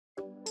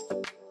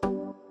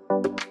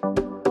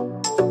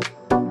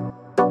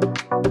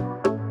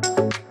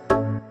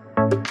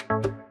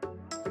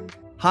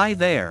Hi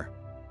there.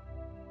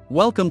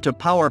 Welcome to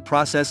Power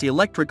Process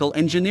Electrical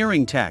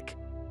Engineering Tech.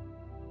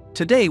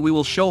 Today we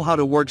will show how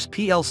to works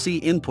PLC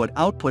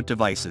input-output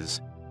devices.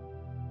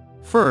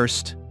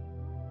 First,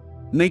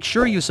 make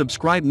sure you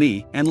subscribe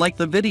me and like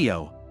the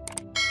video.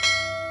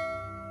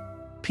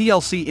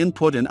 PLC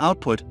input and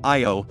output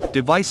I/O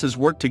devices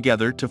work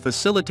together to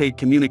facilitate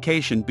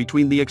communication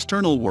between the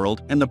external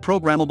world and the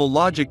programmable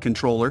logic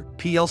controller,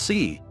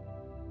 PLC.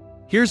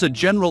 Here's a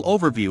general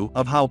overview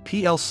of how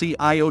PLC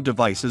I/O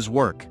devices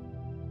work.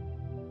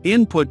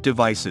 Input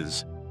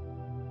devices.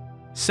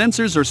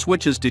 Sensors or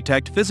switches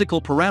detect physical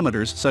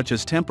parameters such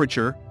as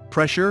temperature,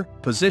 pressure,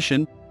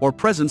 position, or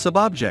presence of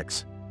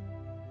objects.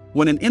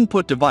 When an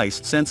input device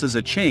senses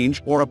a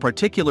change or a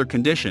particular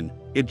condition,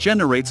 it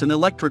generates an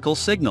electrical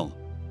signal.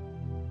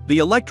 The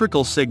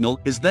electrical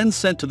signal is then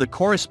sent to the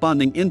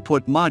corresponding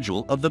input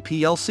module of the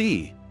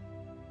PLC.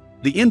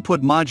 The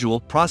input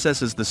module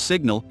processes the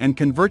signal and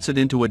converts it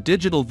into a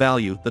digital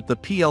value that the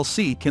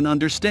PLC can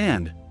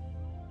understand.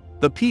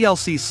 The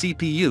PLC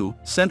CPU,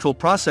 Central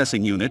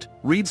Processing Unit,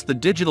 reads the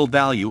digital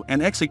value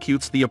and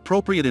executes the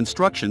appropriate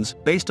instructions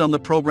based on the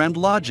programmed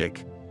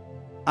logic.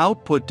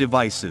 Output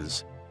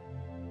devices.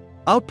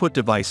 Output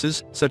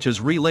devices, such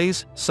as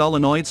relays,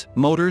 solenoids,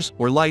 motors,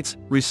 or lights,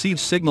 receive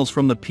signals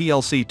from the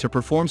PLC to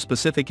perform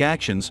specific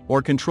actions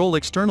or control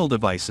external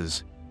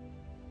devices.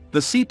 The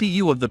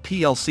CPU of the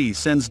PLC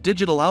sends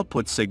digital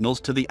output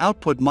signals to the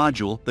output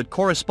module that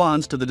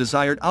corresponds to the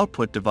desired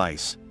output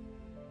device.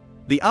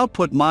 The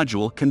output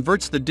module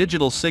converts the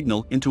digital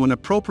signal into an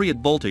appropriate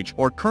voltage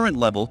or current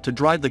level to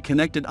drive the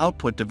connected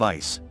output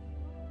device.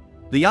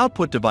 The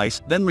output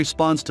device then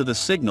responds to the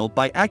signal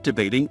by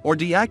activating or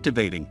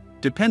deactivating,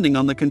 depending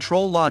on the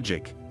control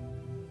logic.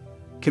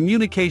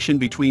 Communication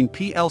between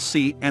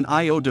PLC and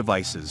I/O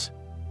devices.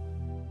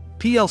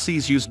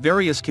 PLCs use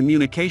various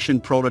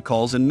communication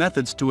protocols and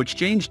methods to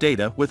exchange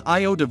data with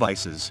I/O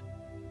devices.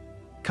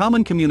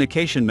 Common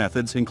communication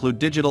methods include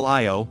digital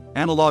I/O,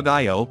 analog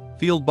I/O,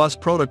 field bus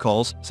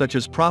protocols such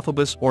as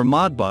Profibus or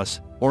Modbus,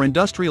 or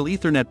industrial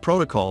Ethernet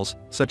protocols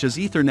such as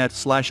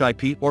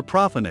Ethernet/IP or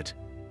Profinet.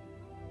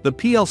 The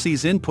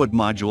PLC's input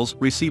modules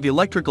receive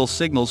electrical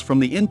signals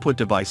from the input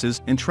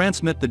devices and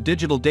transmit the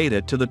digital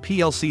data to the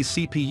PLC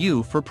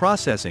CPU for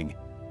processing.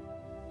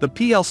 The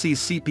PLC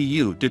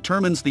CPU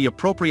determines the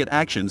appropriate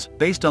actions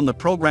based on the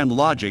programmed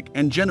logic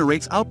and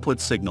generates output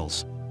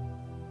signals.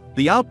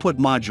 The output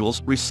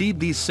modules receive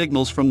these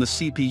signals from the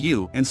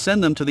CPU and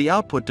send them to the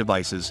output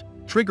devices,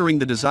 triggering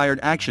the desired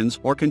actions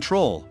or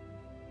control.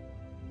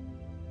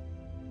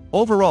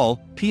 Overall,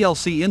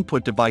 PLC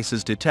input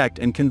devices detect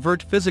and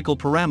convert physical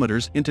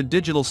parameters into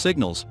digital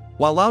signals,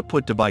 while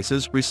output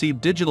devices receive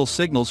digital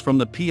signals from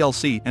the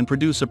PLC and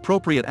produce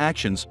appropriate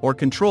actions or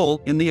control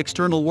in the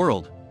external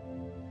world.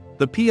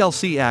 The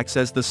PLC acts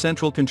as the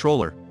central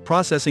controller,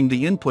 processing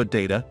the input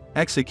data,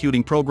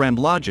 executing programmed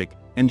logic,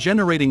 and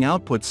generating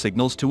output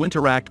signals to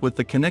interact with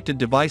the connected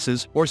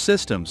devices or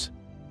systems.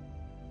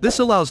 This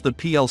allows the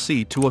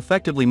PLC to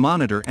effectively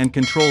monitor and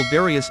control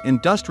various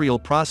industrial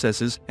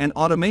processes and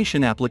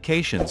automation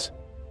applications.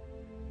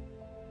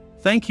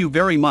 Thank you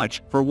very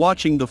much for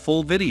watching the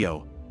full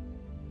video.